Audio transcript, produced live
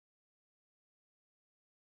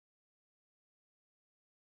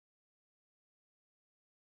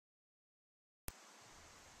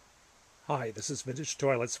Hi, this is Vintage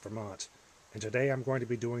Toilets Vermont, and today I'm going to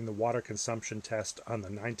be doing the water consumption test on the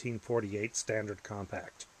 1948 Standard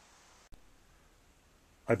Compact.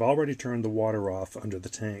 I've already turned the water off under the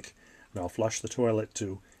tank, and I'll flush the toilet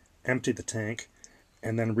to empty the tank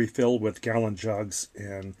and then refill with gallon jugs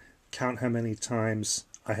and count how many times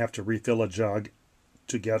I have to refill a jug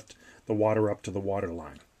to get the water up to the water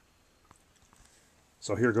line.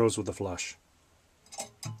 So here goes with the flush.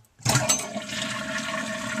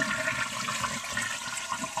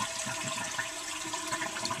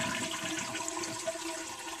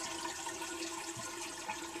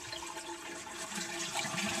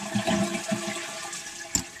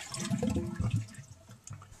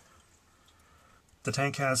 The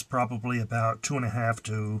tank has probably about 2.5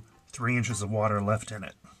 to 3 inches of water left in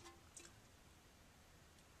it.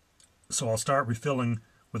 So I'll start refilling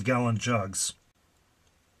with gallon jugs.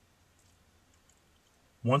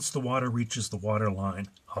 Once the water reaches the water line,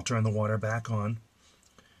 I'll turn the water back on,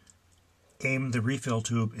 aim the refill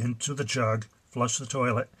tube into the jug, flush the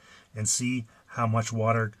toilet, and see how much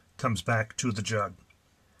water comes back to the jug.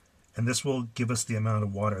 And this will give us the amount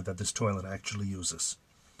of water that this toilet actually uses.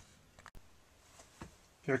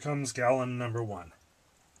 Here comes gallon number 1.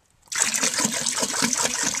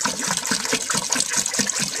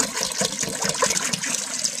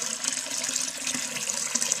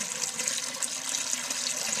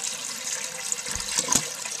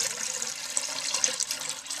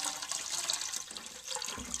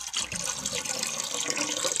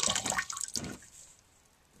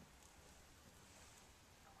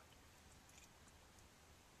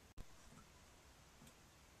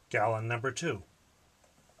 Gallon number 2.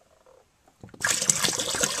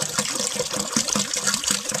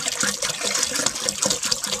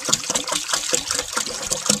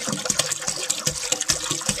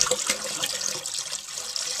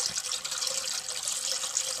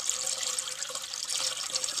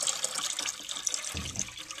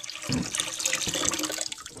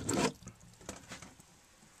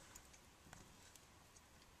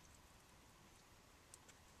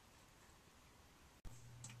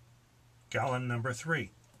 Gallon number 3.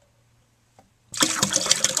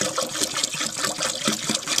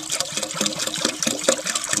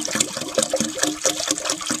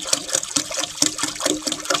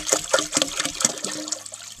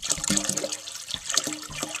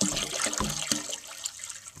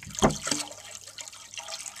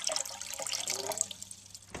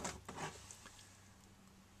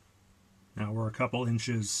 Now we're a couple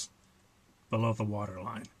inches below the water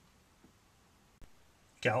line.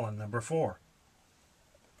 Gallon number 4.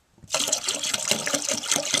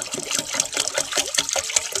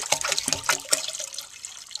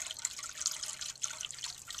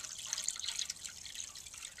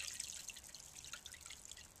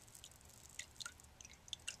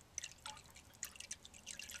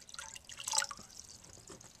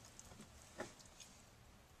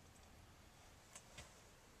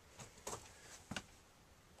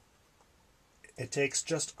 It takes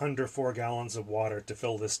just under 4 gallons of water to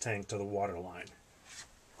fill this tank to the water line.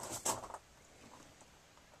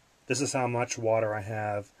 This is how much water I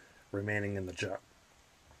have remaining in the jug.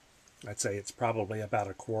 I'd say it's probably about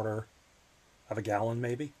 1/4 of a gallon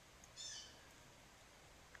maybe.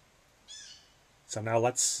 So now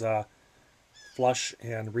let's flush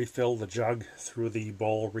and refill the jug through the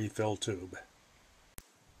bowl refill tube.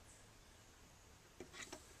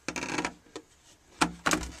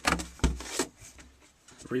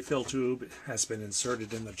 The refill tube has been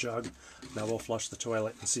inserted in the jug. Now we'll flush the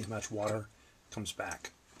toilet and see how much water comes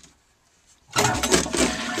back.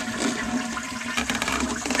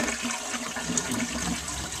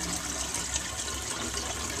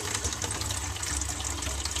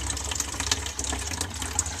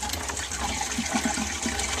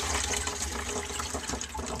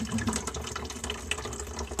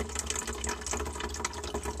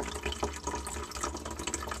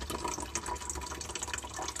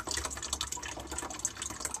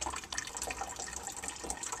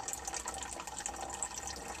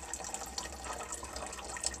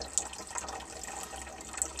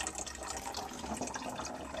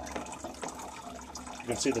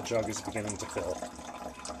 You can see the jug is beginning to fill.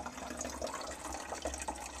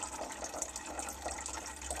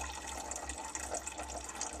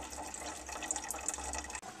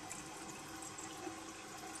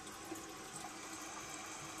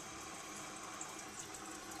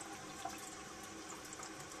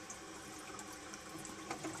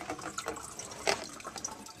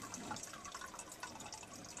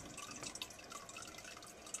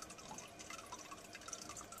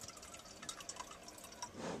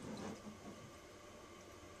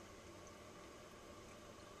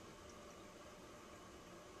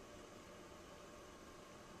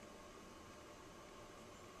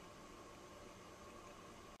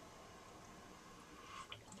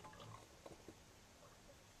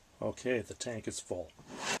 Okay, the tank is full.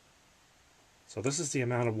 So this is the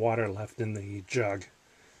amount of water left in the jug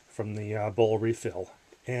from the bowl refill,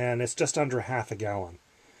 and it's just under half a gallon.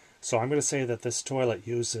 So I'm going to say that this toilet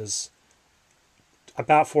uses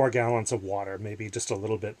about 4 gallons of water, maybe just a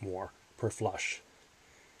little bit more per flush.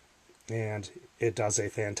 And it does a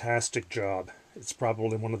fantastic job. It's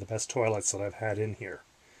probably one of the best toilets that I've had in here.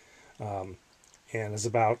 And is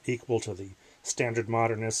about equal to the Standard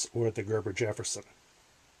Modernist or the Gerber Jefferson.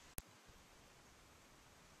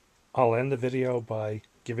 I'll end the video by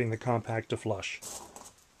giving the compact a flush.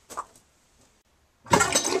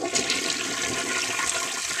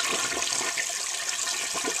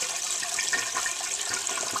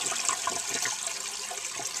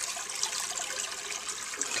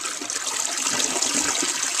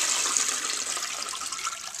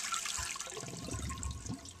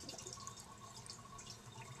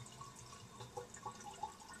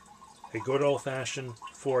 A good old-fashioned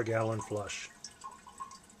 4-gallon flush.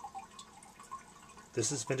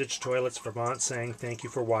 This is Vintage Toilets Vermont saying thank you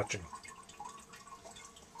for watching.